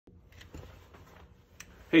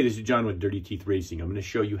Hey, this is John with Dirty Teeth Racing. I'm going to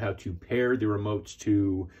show you how to pair the remotes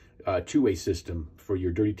to a two-way system for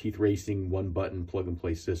your Dirty Teeth Racing one-button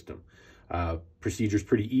plug-and-play system. Procedure's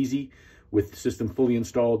pretty easy. With the system fully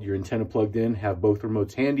installed, your antenna plugged in, have both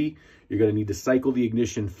remotes handy. You're going to need to cycle the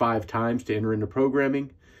ignition 5 times to enter into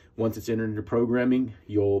programming. Once it's entered into programming,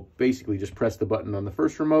 you'll basically just press the button on the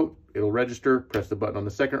first remote, it'll register, press the button on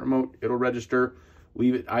the second remote, it'll register,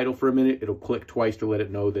 leave it idle for a minute, it'll click twice to let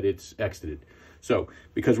it know that it's exited. So,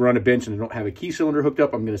 because we're on a bench and I don't have a key cylinder hooked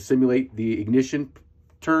up, I'm going to simulate the ignition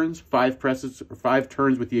turns, 5 presses or 5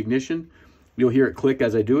 turns with the ignition. You'll hear it click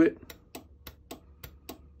as I do it.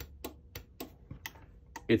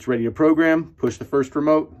 It's ready to program. Push the first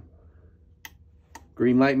remote.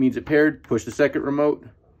 Green light means it's paired. Push the second remote.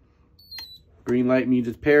 Green light means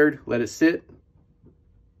it's paired. Let it sit.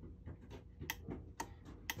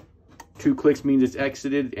 2 clicks means it's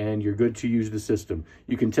exited and you're good to use the system.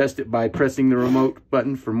 You can test it by pressing the remote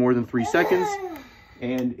button for more than 3 seconds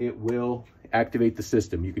and it will activate the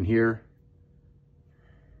system. You can hear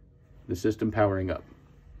the system powering up.